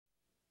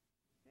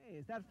Hey,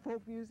 is that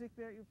folk music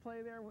that you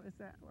play there? What is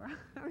that?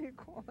 How do you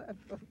call that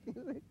folk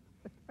music?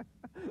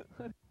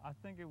 I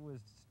think it was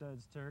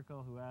Studs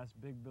Terkel who asked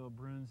Big Bill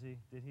Broonzy,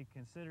 did he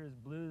consider his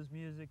blues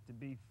music to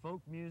be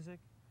folk music?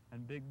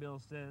 And Big Bill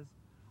says,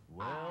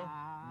 well,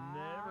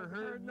 never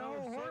heard no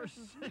horse.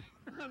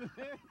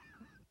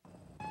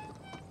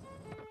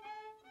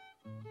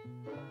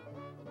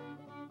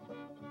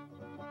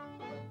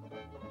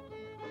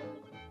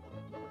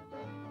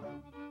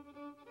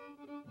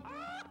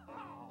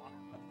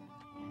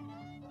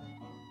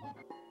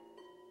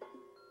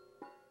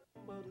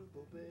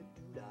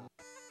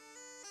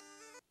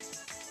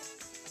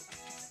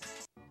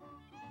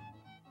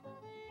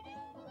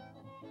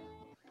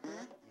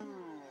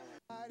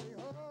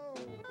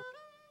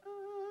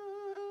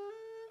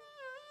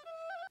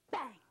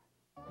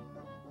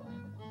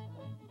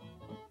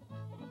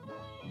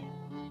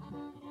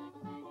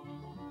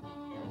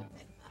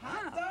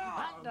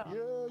 Hot dog.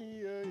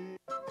 Yeah.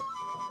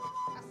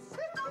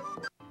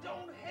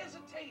 Don't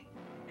hesitate.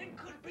 It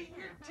could be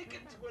your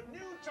ticket to a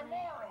new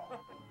tomorrow.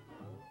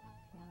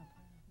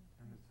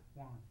 And it's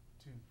 1,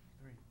 2,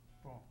 3,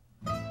 4.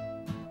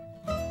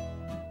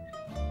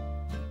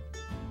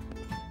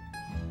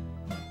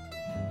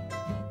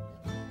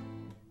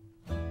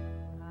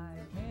 I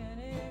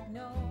can't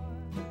ignore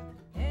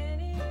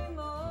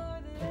anymore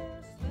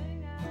this thing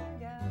I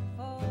got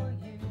for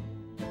you.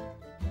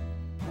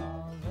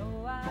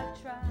 Although I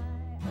try,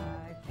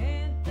 I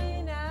can't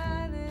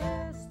deny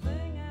this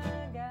thing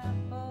I got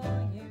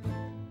for you.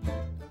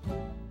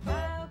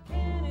 How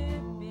can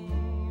it be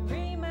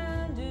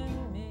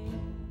reminding me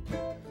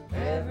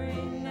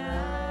every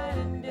night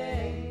and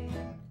day?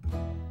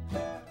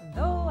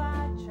 Though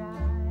I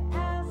try,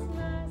 ask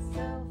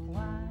myself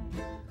why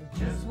it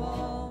just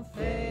won't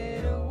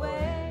fade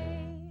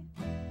away.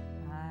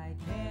 I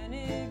can't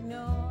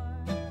ignore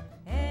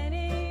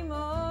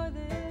anymore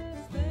this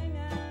thing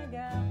I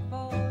got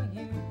for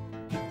you.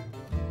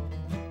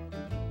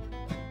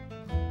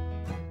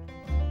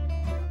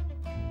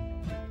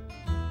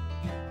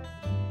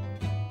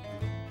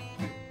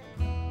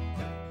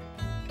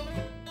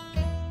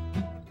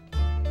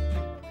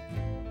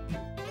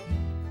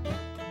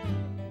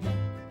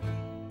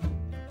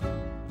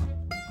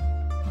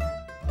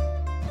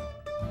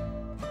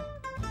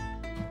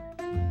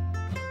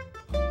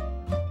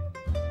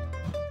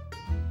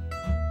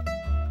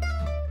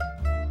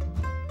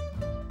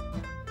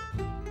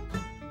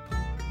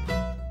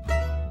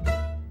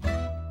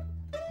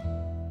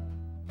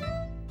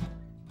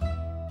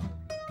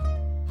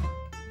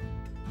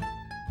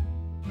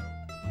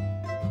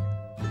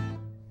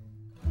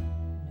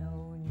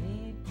 No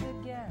need to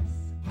guess,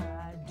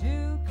 I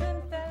do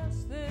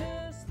confess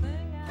this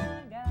thing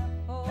I got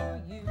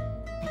for you.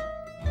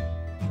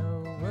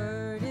 The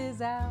word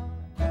is out,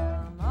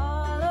 I'm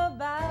all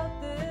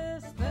about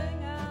this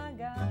thing I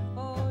got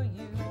for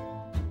you.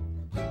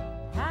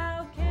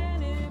 How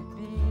can it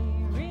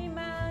be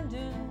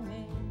reminding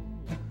me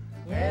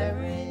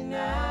every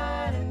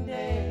night and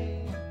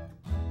day?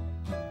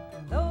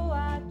 Though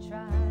I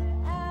try,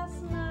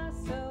 ask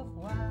myself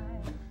why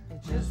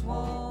it just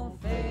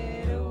won't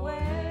fade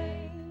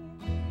away.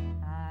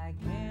 I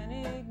can't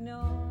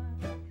ignore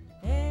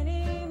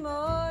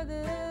anymore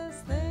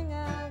this thing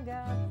I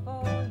got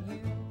for you.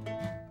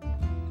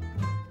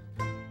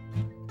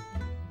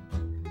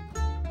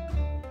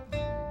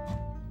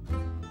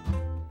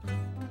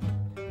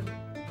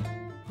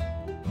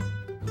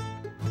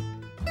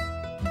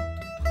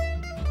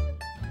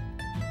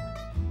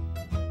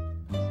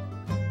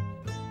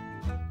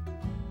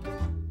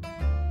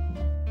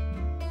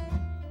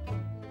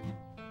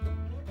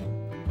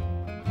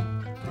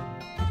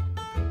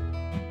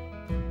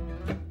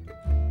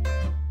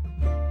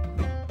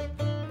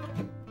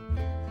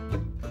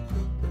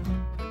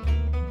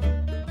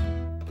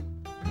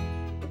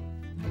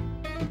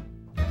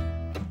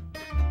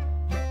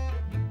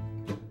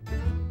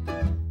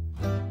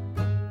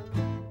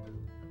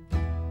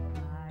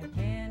 I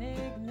can't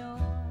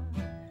ignore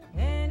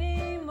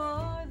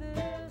anymore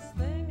this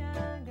thing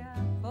I got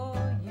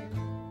for you.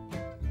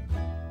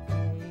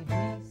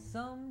 Maybe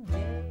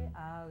someday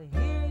I'll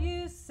hear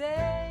you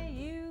say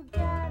you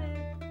got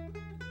it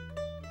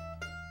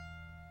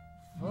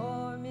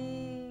for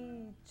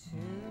me too.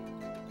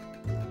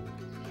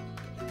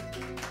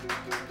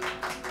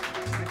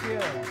 Thank you.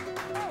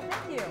 Oh,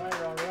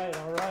 thank you.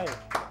 All right.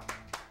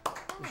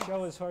 The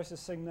show is Horses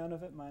Sing None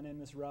of It. My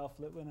name is Ralph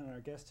Litwin, and our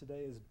guest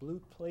today is Blue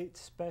Plate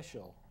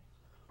Special,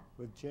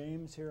 with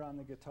James here on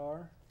the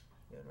guitar,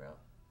 Good, Ralph.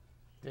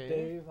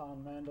 Dave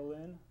on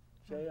mandolin,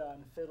 Jay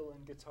on fiddle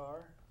and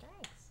guitar,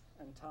 Thanks.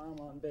 and Tom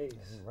on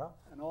bass,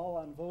 and all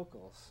on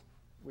vocals,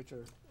 which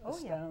are Oh,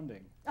 yeah.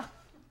 astounding.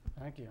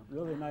 Thank you.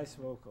 Really nice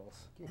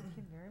vocals. Thank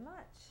you very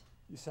much.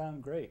 You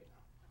sound great.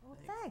 Well,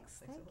 Thanks. thanks.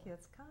 Thanks a Thank lot. you.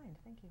 It's kind.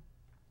 Thank you.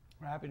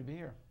 We're happy to be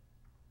here.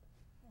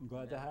 I'm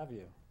glad to have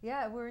you.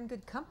 Yeah, we're in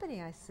good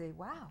company, I see.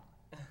 Wow.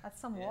 That's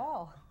some Yeah.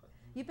 wall.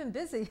 You've been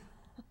busy.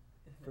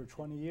 For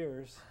 20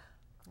 years.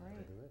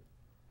 Great.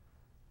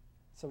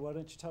 So why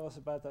don't you tell us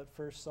about that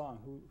first song?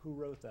 Who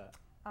wrote that?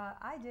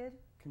 I did.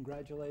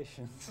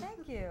 Congratulations.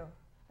 Thank you.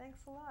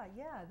 Thanks a lot.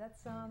 Yeah,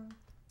 that's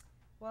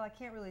well, I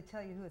can't really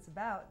tell you who it's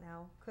about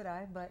now, could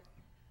I? But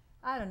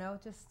I don't know.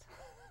 Just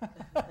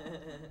kind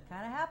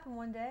of happened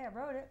one day. I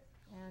wrote it,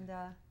 and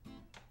it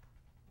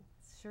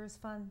sure is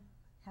fun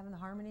having the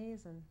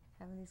harmonies and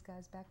having these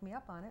guys back me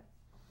up on it.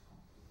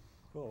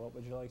 Cool. What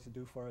would you like to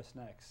do for us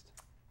next?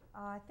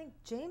 I think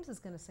James is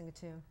going to sing a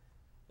tune.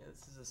 Yeah,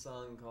 this is a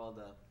song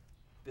called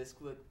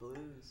Bisquick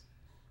Blues,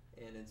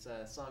 and it's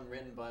a song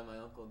written by my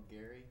Uncle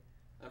Gary.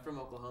 I'm from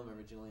Oklahoma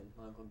originally, and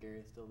my Uncle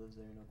Gary still lives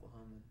there in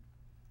Oklahoma.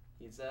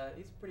 He's a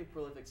pretty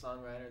prolific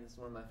songwriter, and this is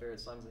one of my favorite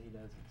songs that he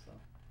does, and so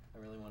I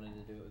really wanted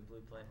to do it with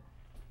Blue Plate.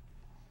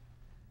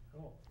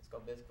 Cool. It's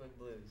called Bisquick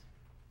Blues.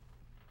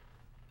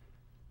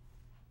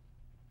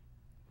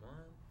 1,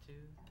 2,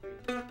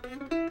 3.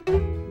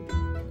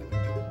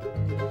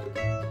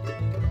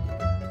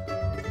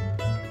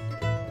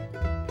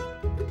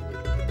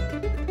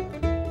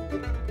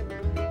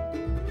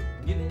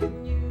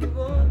 Giving you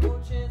one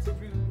more chance to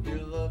prove your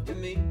love to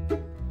me.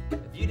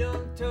 If you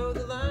don't toe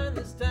the line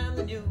this time,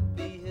 then you'll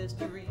be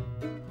history.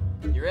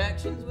 Your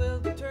actions will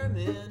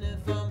determine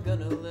if I'm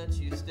gonna let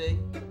you stay.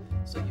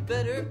 So you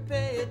better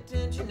pay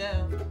attention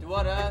now to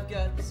what I've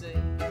got to say.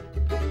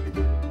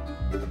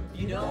 If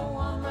you don't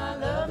want my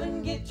love,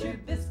 then get your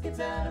biscuits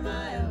out of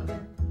my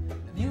oven.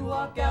 If you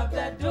walk out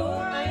that door,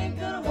 I ain't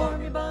gonna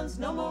warm your buns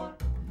no more.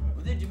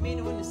 Well, did you mean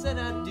it when you said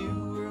I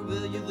do, or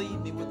will you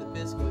leave me with the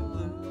Bisquick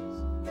Blues?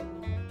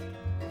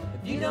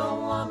 If you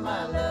don't want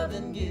my love,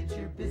 then get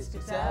your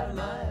biscuits out of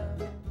my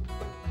oven.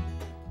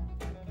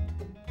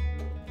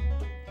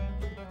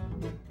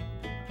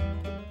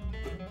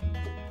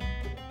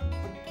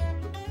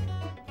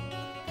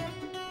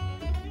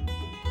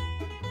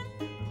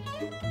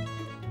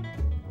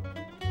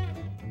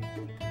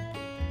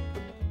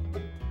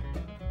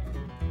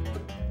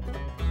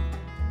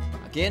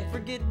 I can't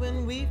forget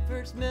when we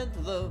first met,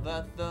 the love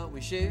I thought we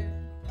shared.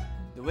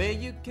 The way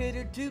you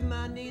catered to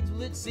my needs,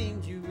 well, it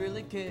seemed you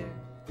really cared.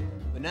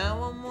 But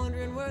now I'm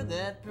wondering where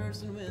that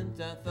person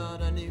went I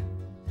thought I knew.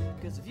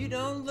 'Cause if you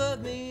don't love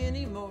me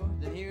anymore,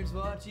 then here's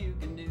what you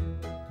can do.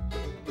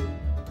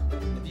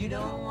 If you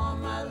don't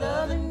want my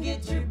love, then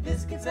get your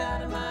biscuits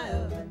out of my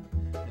oven.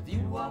 If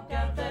you walk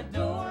out that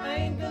door, I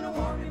ain't gonna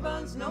warm your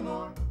buns no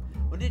more.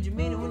 Well, did you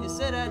mean it when you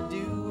said I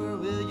do, or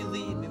will you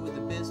leave me with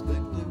the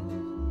Bisquick Blues?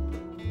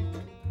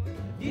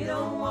 If you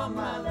don't want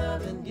my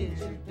love, then get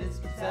your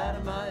biscuits out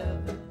of my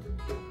oven.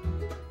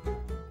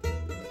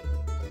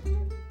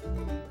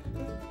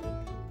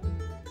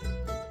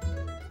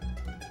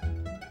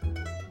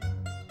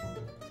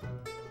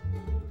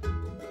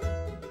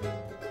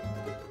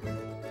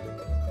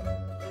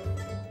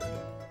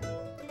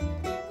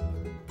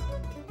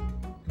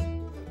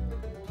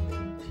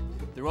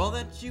 Through all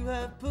that you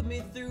have put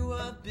me through,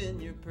 I've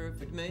been your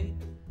perfect mate.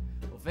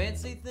 Well,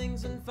 fancy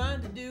things and fine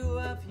to do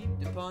I've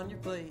heaped upon your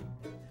plate.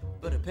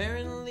 But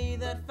apparently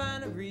that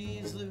finery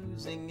is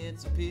losing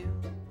its appeal.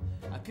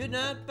 I could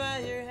not buy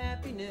your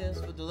happiness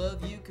with the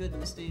love you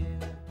couldn't steal.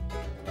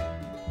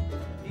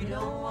 If you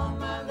don't want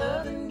my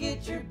love, then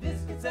get your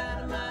biscuits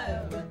out of my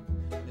oven.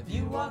 And if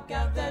you walk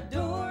out that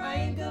door, I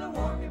ain't gonna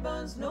warm your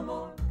buns no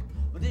more.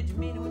 Well, did you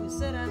mean it when you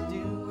said I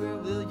do, or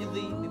will you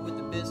leave me with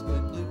the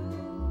Bisquick Blues?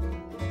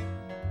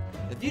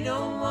 If you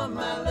don't want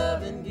my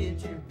love, then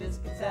get your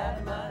biscuits out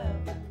of my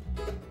oven.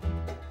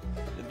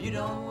 If you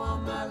don't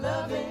want my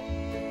loving,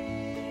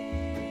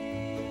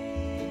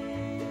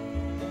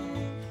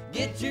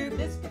 get your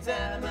biscuits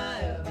out of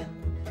my oven.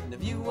 And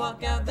if you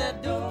walk out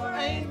that door,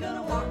 I ain't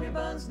gonna warm your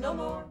buns no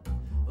more.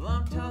 Well,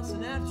 I'm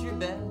tossing out your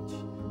batch,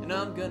 and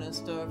I'm gonna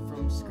start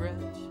from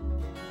scratch.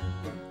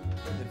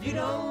 If you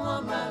don't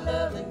want my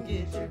love, then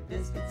get your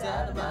biscuits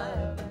out of my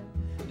oven.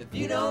 If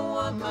you don't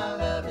want my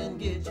love, then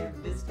get your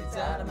biscuits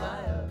out of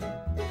my oven.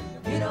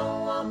 If you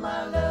don't want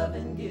my love,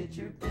 then get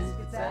your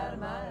biscuits out of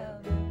my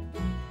oven.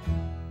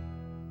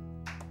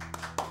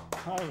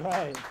 All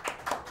right.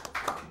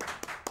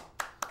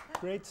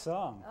 Great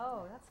song.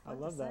 Oh, that's fun I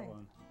love to that sing.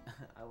 one.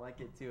 I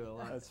like it too a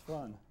lot. That's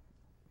fun.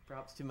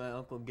 Props to my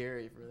Uncle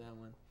Gary for that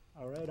one.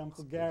 All right,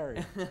 Uncle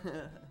Gary.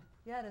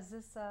 Yeah, does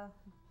this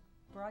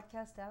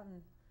broadcast out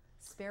in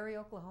Sperry,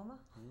 Oklahoma?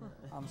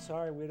 I'm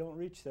sorry we don't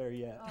reach there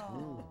yet.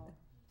 Oh,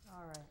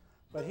 all right.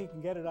 But he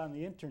can get it on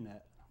the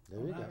internet. There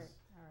you go. All right.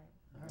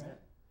 All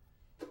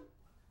right.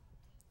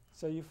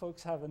 So you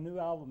folks have a new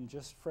album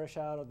just fresh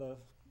out of the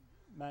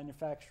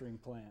manufacturing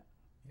plant.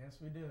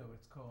 Yes, we do.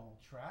 It's called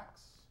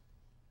Tracks.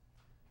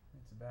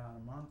 It's about a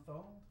month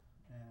old,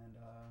 and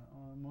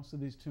most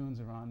of these tunes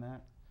are on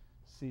that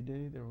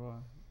CD. There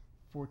were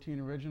 14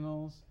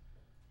 originals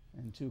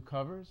and 2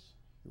 covers.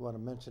 You want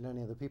to mention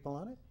any of the people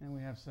on it? And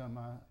we have some,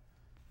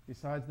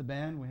 besides the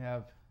band, we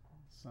have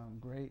some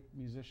great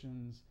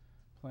musicians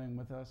playing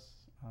with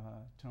us.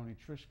 Tony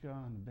Trishka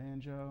on the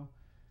banjo,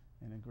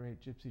 and a great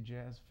gypsy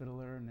jazz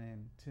fiddler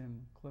named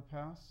Tim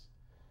Kliphouse,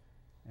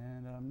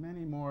 and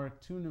many more,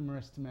 too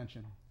numerous to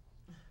mention.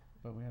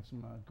 But we have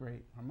some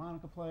great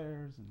harmonica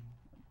players and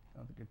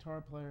other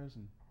guitar players,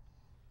 and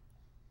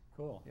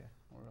Cool. yeah,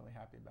 we're really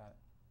happy about it.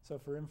 So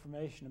for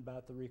information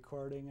about the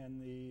recording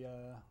and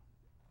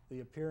the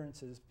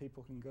appearances,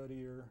 people can go to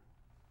your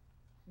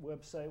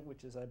website,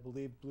 which is, I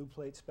believe,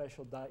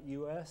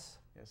 blueplatespecial.us.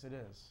 Yes, it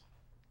is.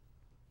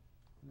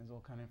 And there's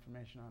all kind of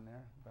information on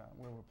there about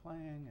where we're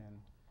playing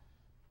and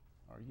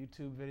our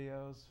YouTube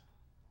videos,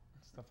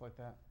 stuff like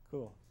that.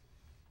 Cool.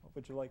 What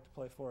would you like to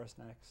play for us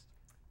next?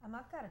 I've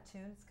got a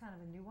tune. It's kind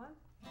of a new one.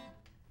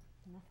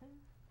 Nothing?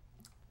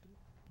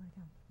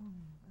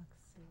 Let's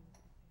see.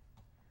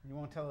 You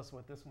won't tell us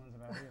what this one's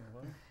about either,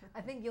 will you?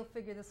 I think you'll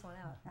figure this one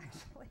out,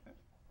 actually.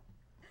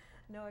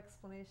 No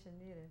explanation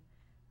needed.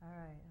 All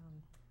right.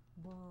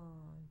 1,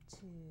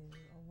 2,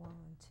 1,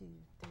 2,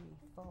 3,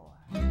 4.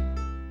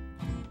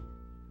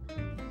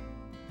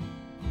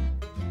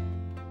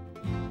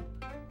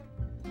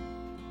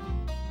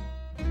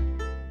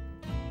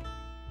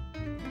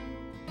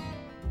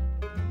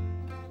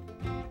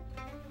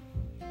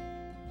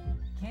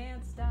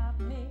 Can't stop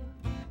me,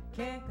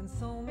 can't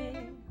console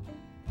me.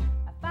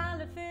 I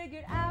finally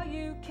figured out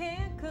you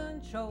can't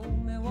control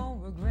me.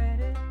 Won't regret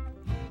it,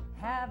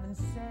 haven't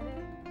said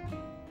it.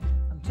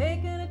 I'm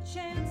taking a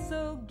chance,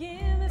 so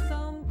give me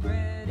some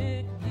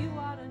credit. You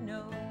ought to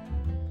know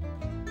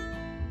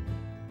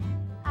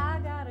I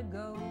gotta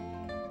go.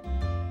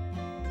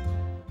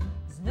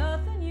 There's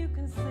nothing you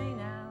can say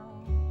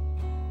now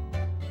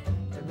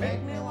to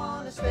make me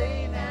wanna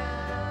stay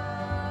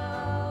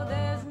now.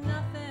 There's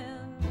nothing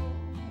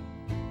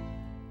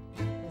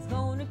that's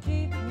gonna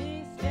keep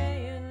me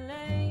staying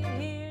laying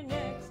here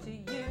next to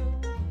you.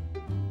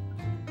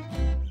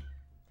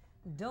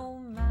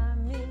 Don't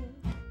mind me,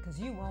 'cause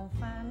you won't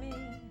find me.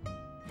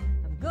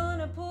 I'm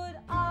gonna put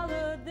all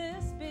of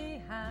this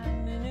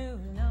behind me. New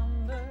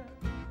number,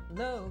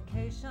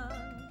 location.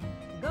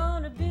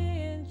 Gonna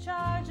be in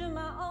charge of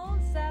my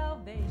own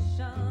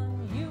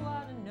salvation. You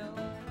ought to know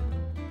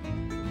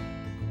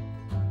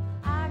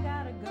I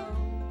gotta go.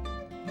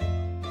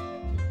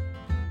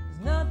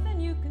 There's nothing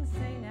you can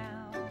say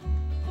now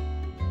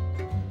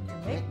to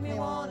make me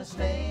wanna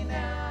stay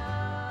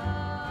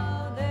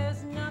now.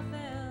 There's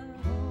nothing,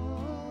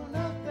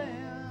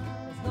 nothing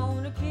that's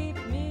gonna keep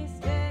me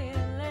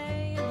staying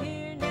laying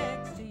here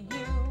next to you.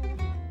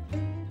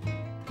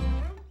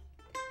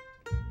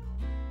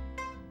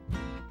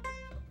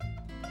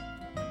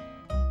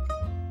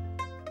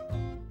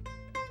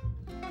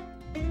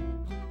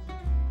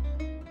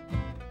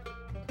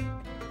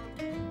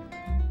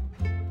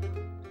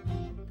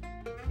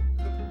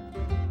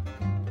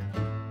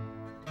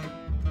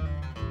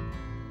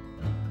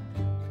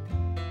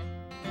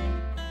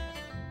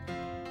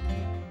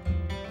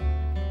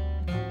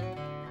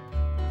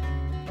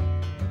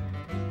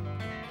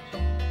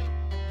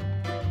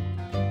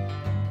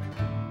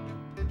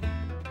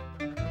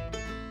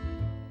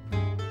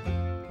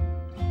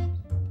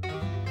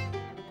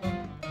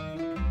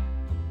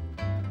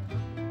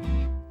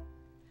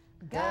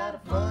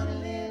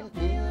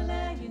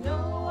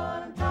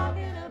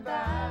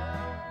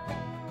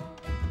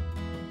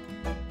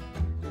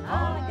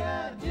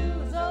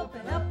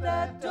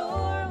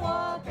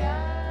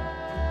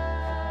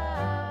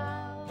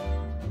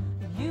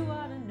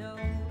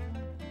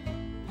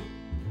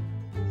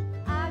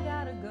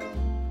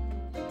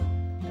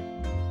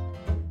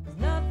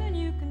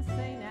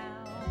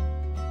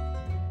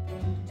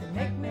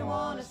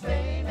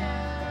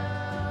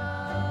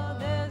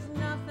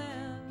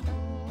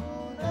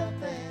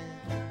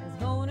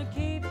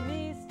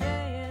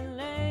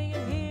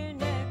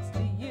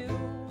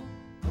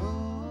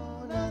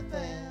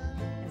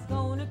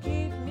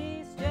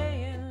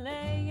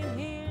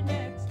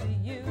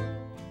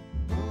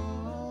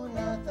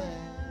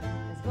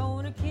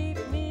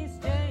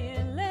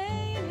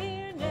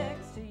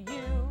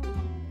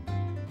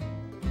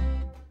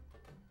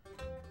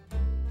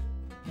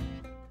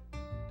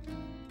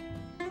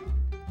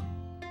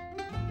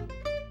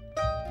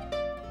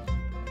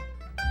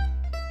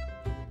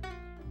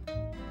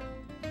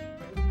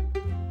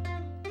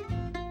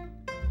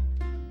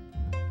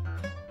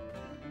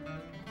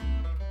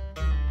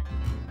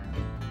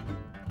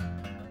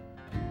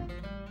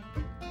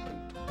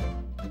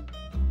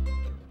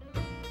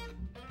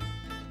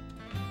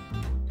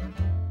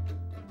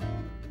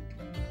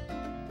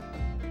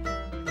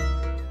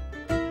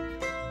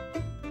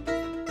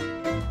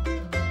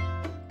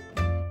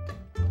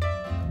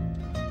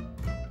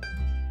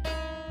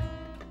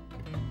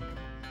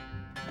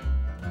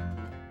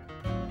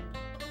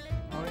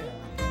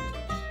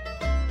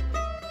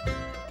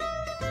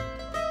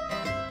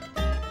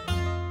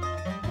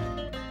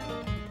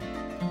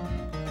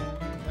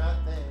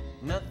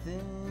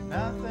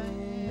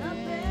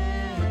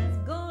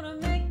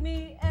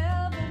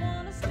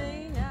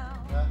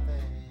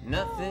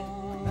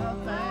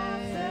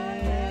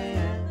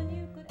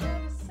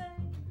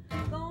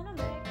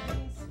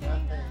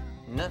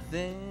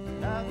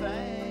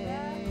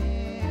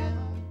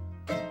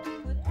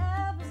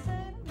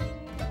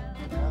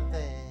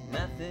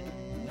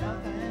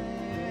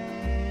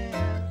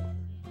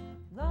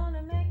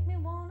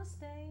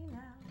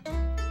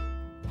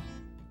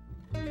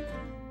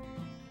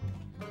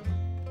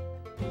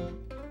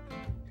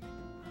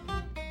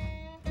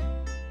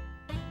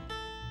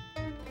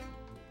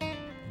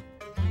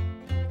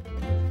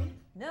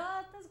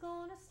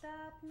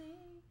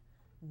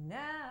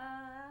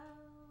 now.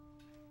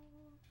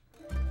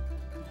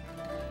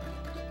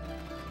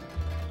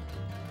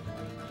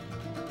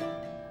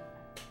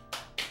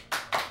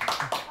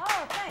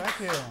 Oh, thanks. Thank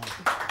you.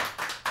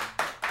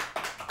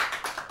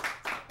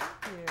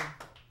 Thank you.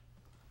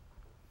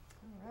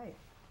 All right.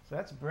 So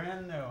that's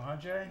brand new, huh,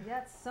 Jay?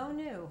 That's so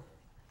new.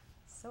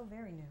 So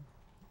very new.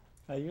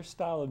 Your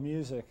style of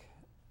music,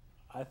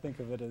 I think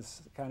of it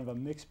as kind of a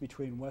mix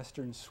between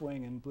Western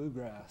swing and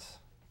bluegrass.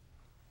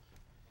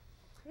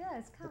 Yeah,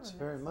 it's kind It's of a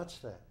very mix.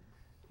 much that.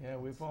 Yeah,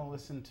 we've all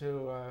listened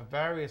to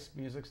various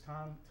musics.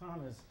 Tom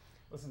has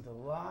listened to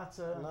lots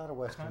of, A lot of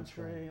Western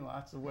country, swing.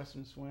 lots of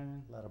Western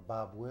swing. A lot of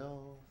Bob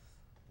Wills,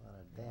 a lot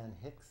of Dan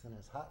Hicks and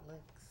his Hot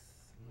Licks.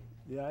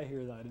 Yeah, I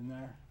hear that in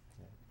there.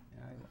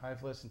 Yeah,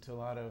 I've listened to a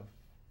lot of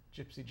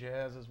gypsy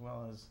jazz as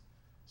well as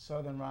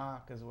southern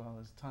rock as well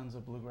as tons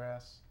of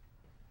bluegrass.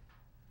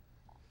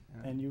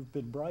 And you've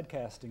been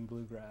broadcasting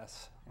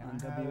bluegrass And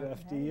on I had a-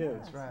 WFDU.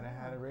 That's right. I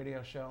had a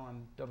radio show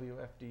on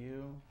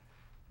WFDU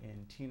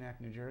in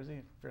Teaneck, New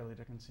Jersey, Fairleigh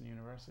Dickinson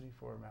University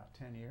for about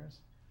 10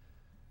 years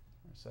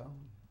or so.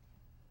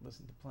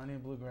 Listened to plenty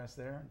of bluegrass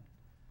there.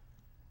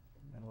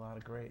 Had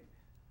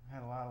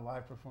a lot of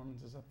live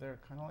performances up there,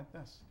 kind of like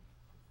this.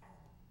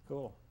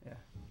 Cool. Yeah,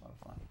 a lot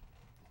of fun.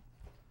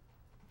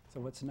 So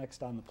what's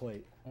next on the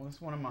plate? Well, this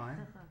is one of mine,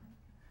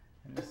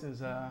 and this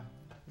is a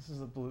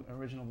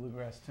original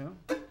bluegrass tune,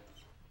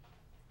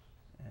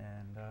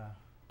 and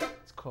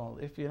it's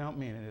called "If You Don't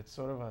Mean It." It's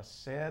sort of a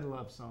sad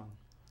love song.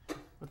 But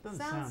it doesn't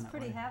sound Sounds that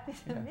pretty way. happy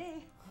to Yeah.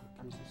 me.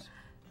 Jesus.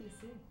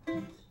 PC.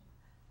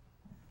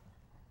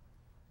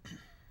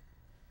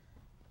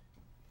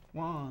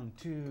 1,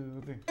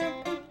 2, 3.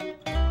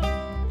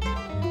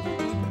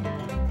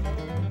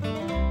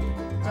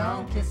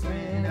 Don't kiss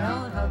me,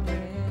 don't hug me,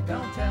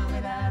 don't tell me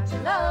that you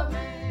love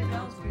me,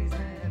 don't squeeze me,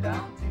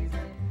 don't tease me,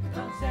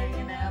 don't say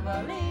you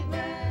never leave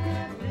me,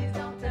 please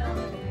don't tell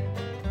me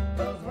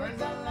those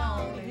words I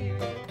long to hear.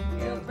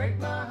 You'll break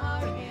my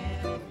heart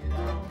again if you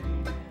don't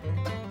mean it.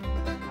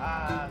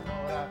 I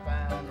thought I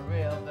found the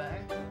real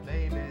thing,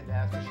 baby,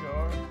 that's for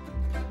sure.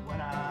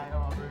 When I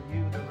offered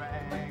you the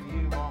ring,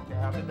 you walked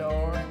out the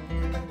door.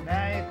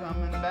 Now you're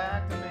coming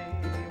back to me.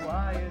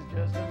 Why is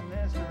just a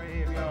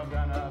mystery? If you're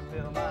gonna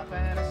fill my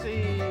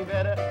fantasy,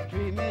 better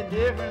treat me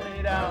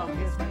differently. Don't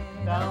kiss me,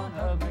 don't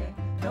hug me,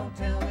 don't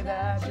tell me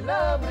that you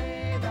love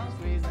me, don't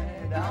squeeze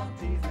me, don't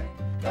tease me,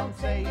 don't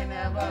say you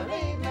never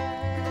leave me.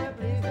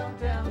 Please don't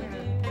tell me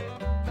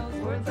those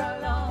words I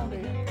long to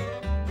hear.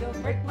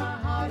 You'll break my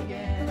heart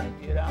again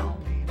if you don't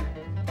mean it.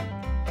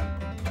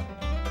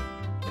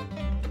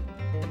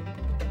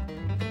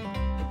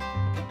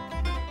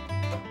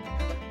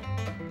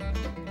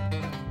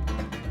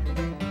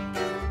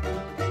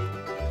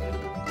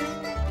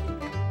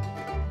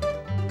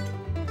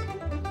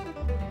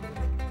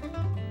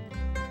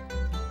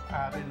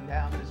 I've been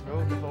down this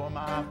road before,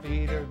 my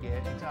feet are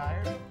getting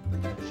tired.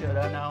 Should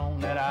have known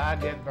that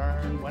I'd get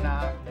burned when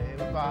I play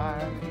with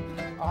fire.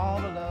 All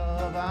the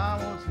love I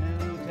once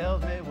knew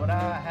tells me what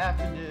I have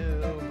to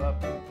do. But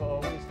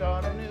before we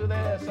start anew,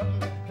 there's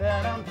something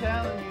that I'm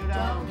telling you.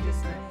 Don't kiss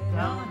me,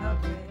 don't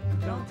hug me,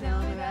 don't tell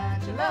me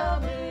that you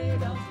love me,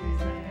 don't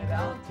squeeze me,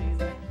 don't tease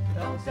me,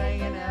 don't say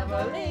you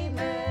never leave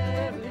me.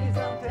 Please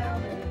don't tell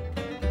me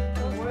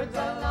those words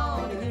I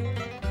long to hear.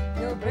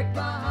 You'll break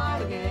my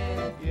heart again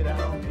if you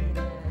don't mean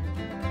it.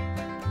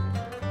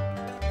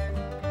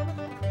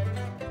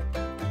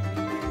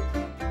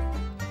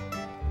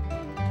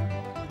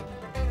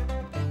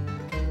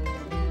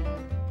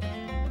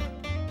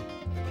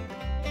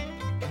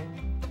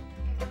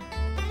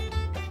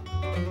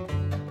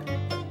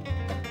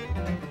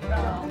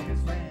 Don't kiss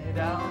me,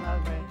 don't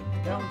hug me,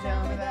 don't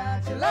tell me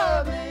that you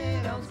love me,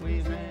 don't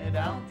squeeze me,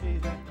 don't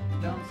tease me,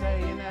 don't say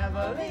you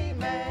never leave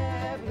me.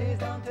 Please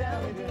don't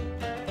tell me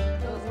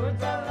those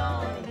words I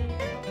long to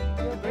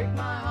hear. You'll break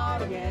my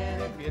heart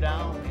again if you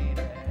don't mean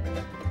it.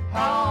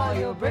 Oh,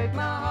 you'll break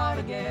my heart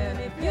again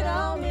if you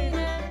don't mean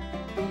it.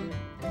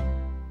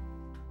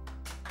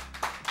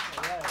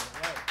 All right,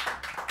 all right.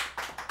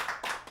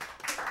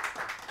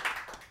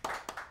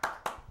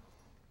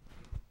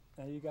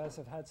 Now you guys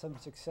have had some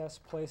success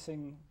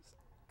placing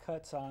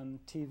cuts on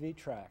TV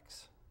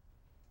tracks.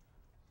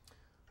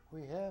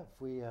 We have.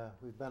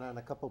 We've been on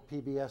a couple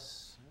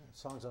PBS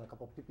songs on a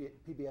couple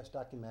PBS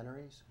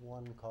documentaries.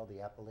 One called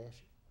the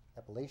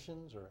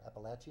Appalachians or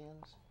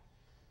Appalachians,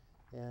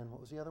 and what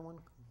was the other one?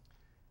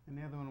 And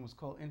the other one was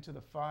called Into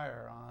the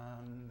Fire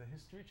on the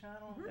History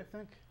Channel, I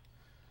think.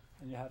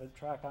 And you had a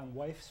track on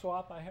Wife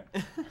Swap, I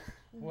heard.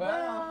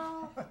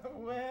 Well,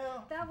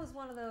 That was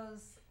one of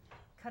those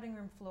cutting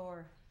room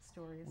floor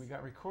stories. we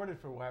got recorded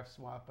for Wife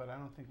Swap, but I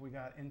don't think we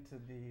got into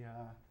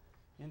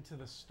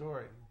the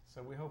story.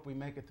 So we hope we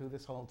make it through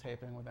this whole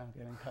taping without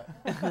getting cut.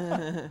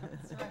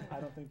 I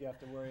don't think you have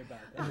to worry about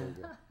that. Very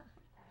good.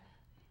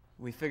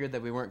 We figured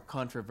that we weren't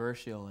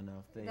controversial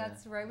enough.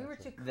 That's right. We were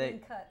too they,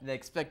 clean cut. they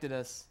expected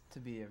us to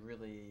be a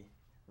really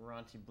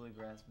raunchy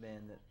bluegrass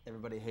band that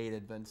everybody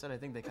hated, but instead I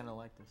think they kind of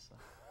liked us. So.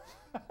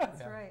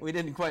 That's right. We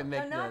didn't quite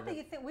make No, not that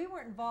you think we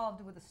weren't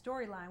involved with the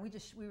storyline. We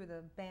were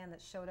the band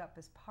that showed up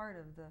as part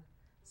of the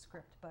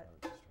script, but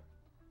it's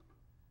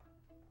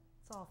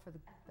all for the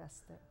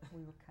best that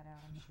we were cut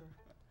out, I'm sure.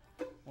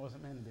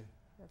 Wasn't meant to be.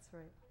 That's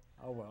right.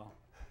 Oh, well.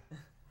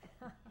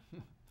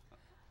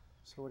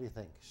 So what do you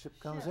think? Ship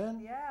comes Ship, in?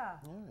 Yeah.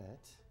 All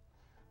right.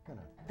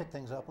 Gonna pick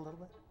things up a little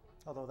bit.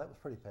 Although that was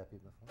pretty peppy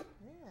before.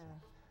 Yeah.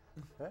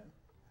 Okay.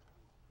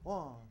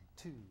 1,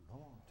 2,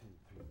 1, 2,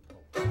 3,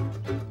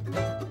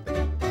 4.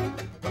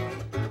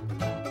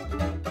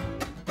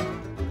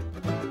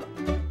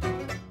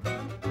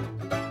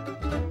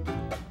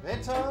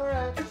 It's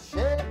alright to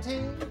shed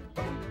tea.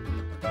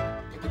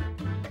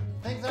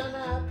 Things are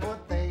not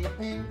what they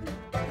appear.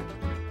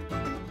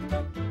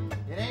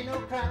 It ain't no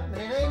crime,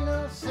 it ain't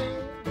no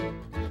sin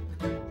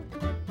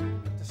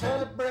to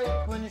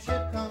celebrate when your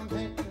ship comes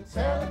in.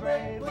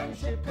 Celebrate when your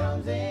ship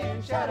comes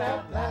in. Shout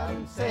out loud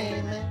and say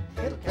amen.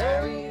 It'll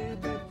carry you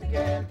through thick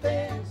and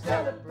thin.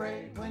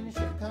 Celebrate when your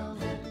ship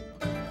comes in.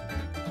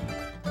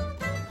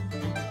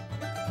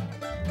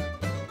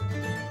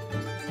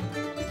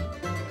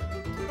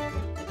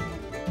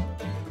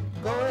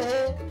 Go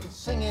ahead and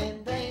sing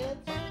and dance.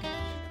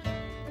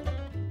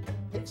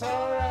 It's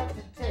alright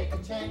to take a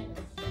chance.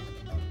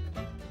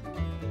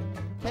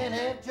 Can't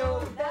have joy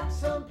without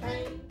some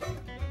pain.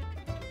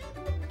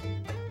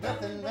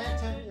 Nothing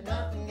ventured,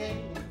 nothing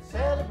gained.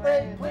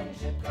 Celebrate when your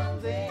ship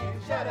comes in.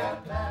 Shout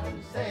out loud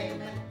and say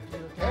amen.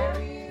 It'll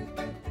carry you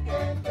through thick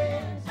and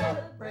thin.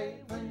 Celebrate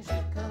when your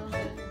ship comes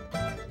in.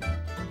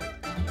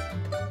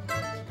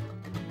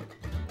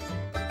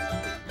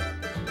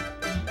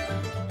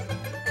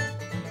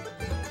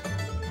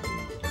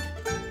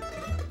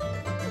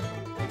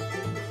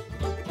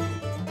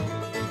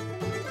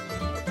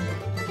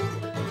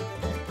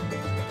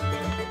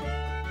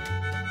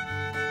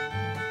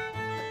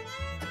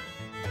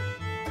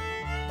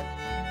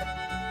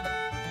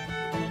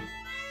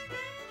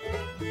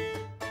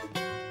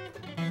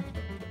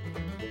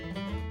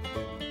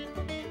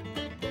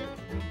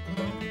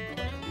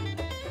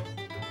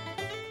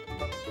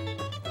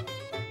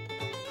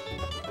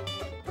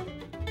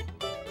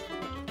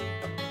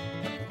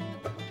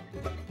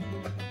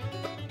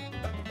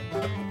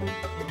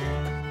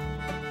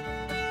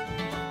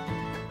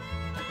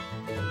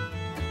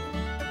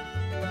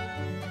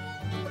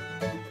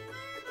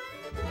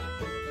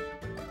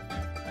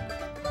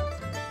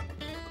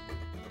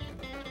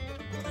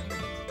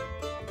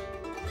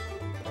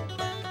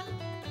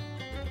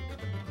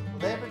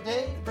 Every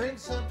day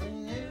brings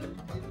something new.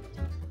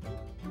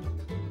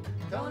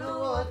 Don't know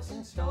what's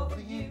in store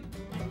for you.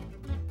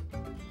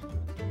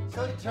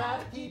 So you try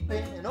to keep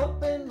an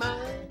open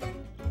mind.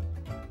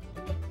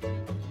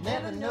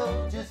 Never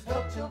know just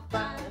what you'll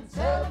find.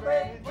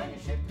 Celebrate when your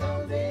ship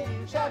comes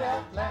in. Shout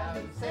out loud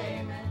and say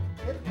amen.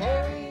 It'll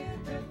carry you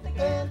through thick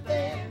and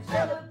thin.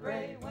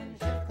 Celebrate when your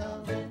ship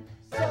comes in.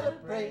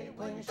 Celebrate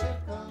when your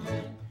ship comes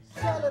in.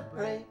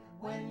 Celebrate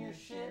when your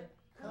ship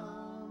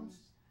comes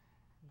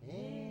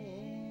in.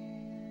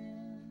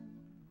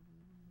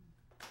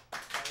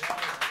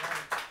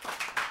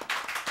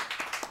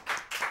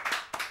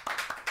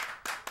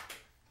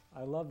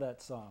 I love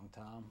that song,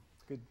 Tom.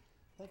 Good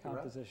Thank you, Rob.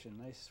 composition.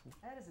 Nice.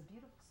 That is a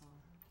beautiful song.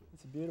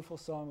 It's a beautiful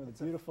song with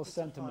It's a beautiful it's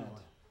a fun sentiment.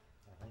 one.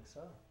 I think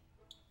so.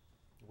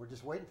 We're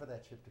just waiting for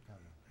that ship to come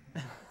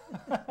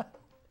in.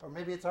 Or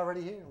maybe it's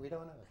already here. We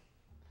don't know.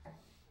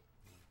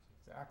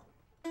 Exactly.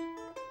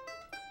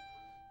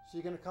 So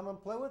you're going to come and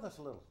play with us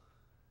a little?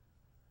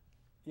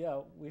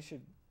 Yeah, we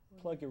should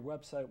plug your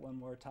website one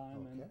more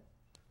time. Okay.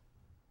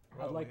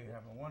 Well, I'd like- we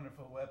have a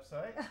wonderful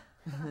website.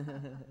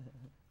 And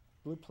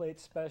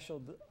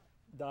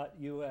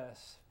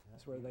blueplatespecial.us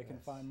is where they can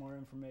 .us. find more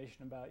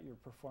information about your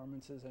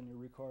performances and your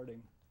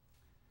recording.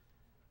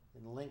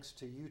 And links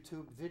to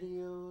YouTube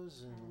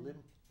videos and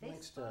And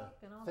links to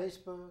Facebook and all that.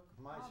 Facebook,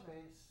 that.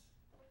 MySpace,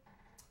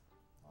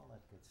 all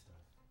that good stuff.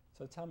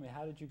 So tell me,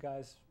 how did you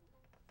guys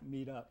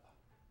meet up?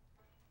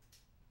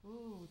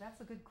 Ooh,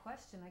 that's a good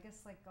question. I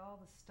guess like all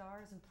the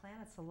stars and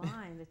planets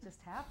aligned, it just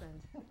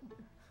happened.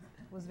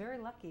 Was very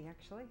lucky,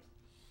 actually.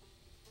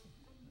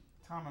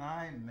 Tom and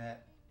I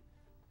met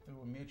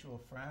through a mutual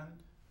friend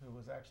who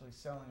was actually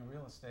selling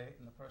real estate,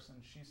 and the person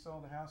she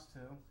sold the house to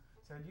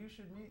said, "You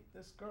should meet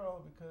this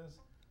girl because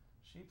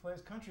she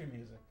plays country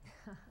music."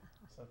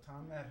 So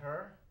Tom met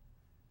her,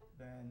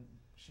 then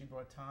she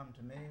brought Tom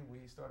to me,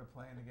 we started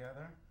playing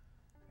together,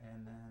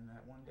 and then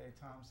one day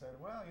Tom said,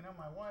 "Well, you know,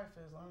 my wife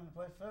is learning to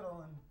play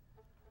fiddle, and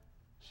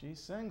she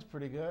sings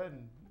pretty good,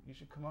 and you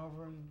should come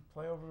over and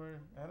play over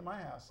at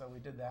my house." So we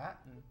did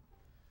that, and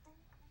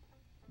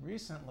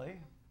recently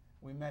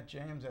we met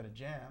James at a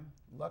jam,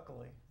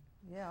 luckily.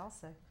 Yeah, I'll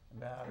say.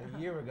 About a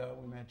year ago,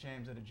 we met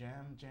James at a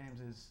jam. James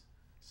is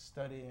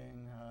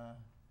studying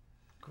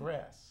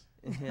grass.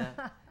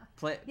 Yeah.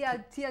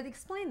 Yeah,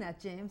 explain that,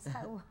 James.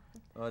 How,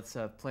 Well, it's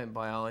plant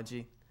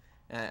biology.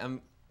 I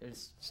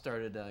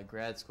started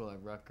grad school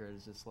at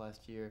Rutgers this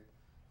last year,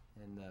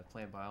 in the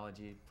plant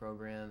biology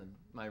program, and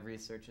my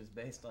research is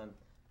based on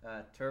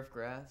turf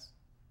grass.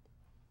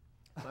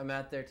 So I'm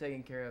out there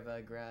taking care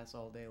of grass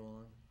all day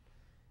long.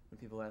 When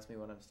people ask me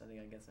what I'm studying,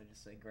 I guess I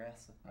just say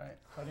grass. Right,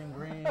 cutting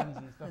greens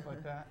and stuff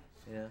like that.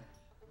 Yeah.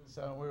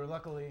 So we were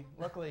luckily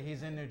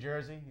he's in New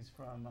Jersey. He's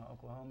from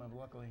Oklahoma, but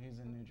luckily he's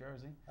in New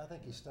Jersey. I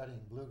think he's studying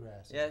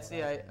bluegrass. is Yeah, what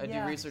see, I think.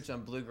 Yeah. do research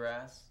on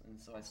bluegrass, and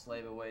so I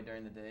slave away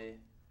during the day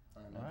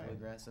on Right.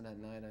 bluegrass, and at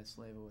night I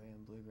slave away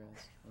on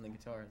bluegrass on the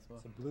guitar as well.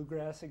 It's a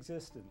bluegrass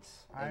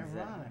existence.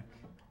 Ironic.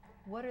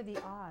 What are the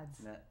odds?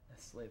 And that a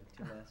slave of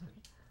two masters.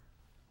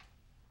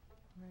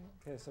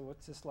 Okay, so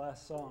what's this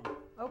last song?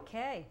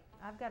 Okay,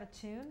 I've got a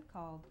tune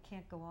called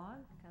Can't Go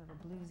On, kind of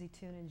a bluesy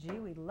tune in G.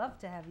 We'd love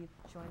to have you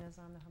join us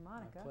on the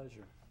harmonica. My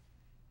pleasure.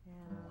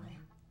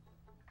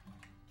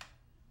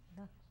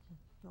 And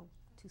no,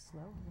 too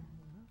slow.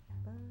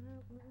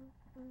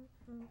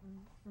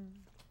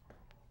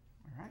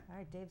 All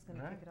right, Dave's going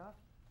to kick it off.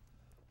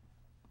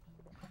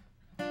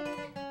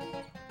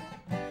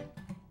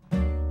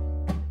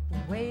 The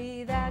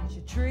way that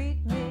you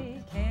treat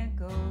me can't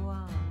go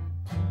on.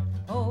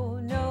 Oh,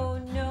 no,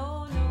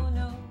 no, no,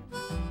 no.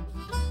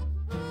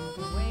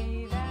 The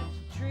way that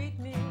you treat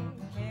me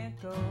can't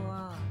go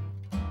on.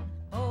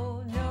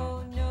 Oh,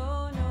 no,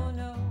 no, no,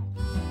 no.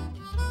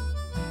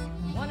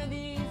 One of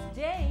these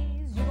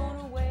days you're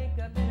gonna wake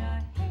up in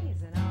a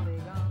haze and I'll be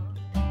gone.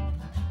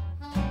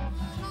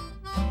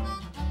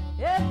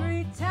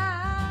 Every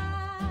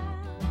time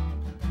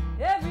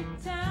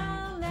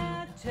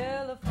that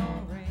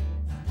telephone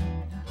rings,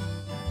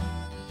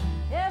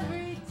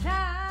 every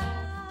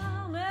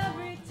time,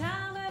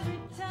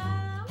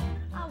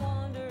 I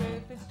wonder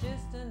if it's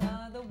just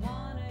another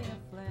one of your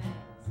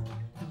flings.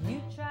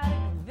 You try to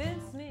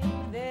convince me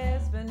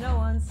there's been no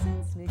one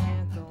since me,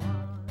 can't go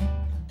on.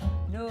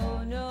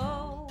 No,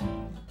 no,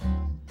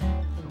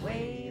 the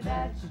way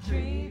that you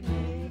treat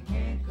me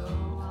can't go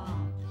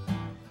on.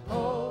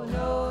 Oh,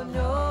 no,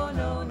 no,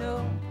 no,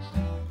 no,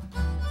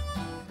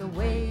 the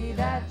way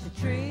that you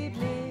treat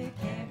me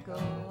can't go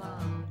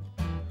on.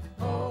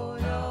 Oh,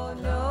 no,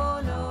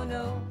 no, no,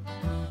 no.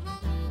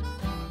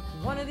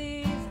 One of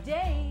these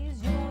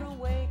days you're gonna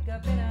wake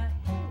up in a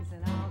haze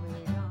and I'll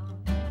be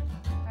gone. All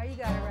right, you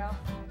got it, Ralph.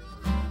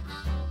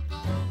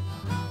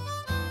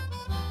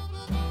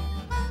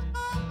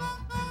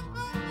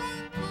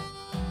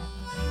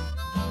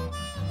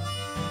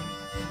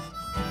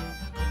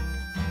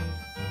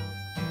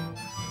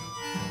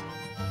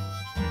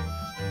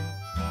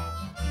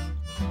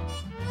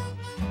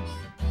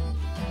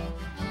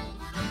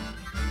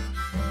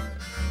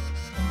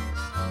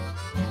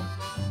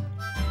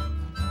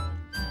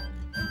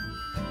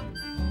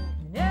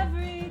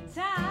 And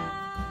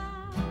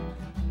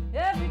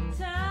every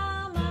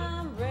time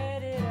I'm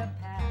ready to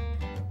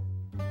pack.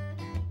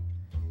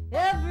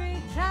 Every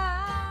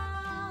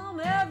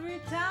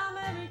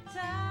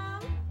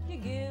time you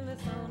give me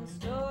some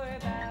stuff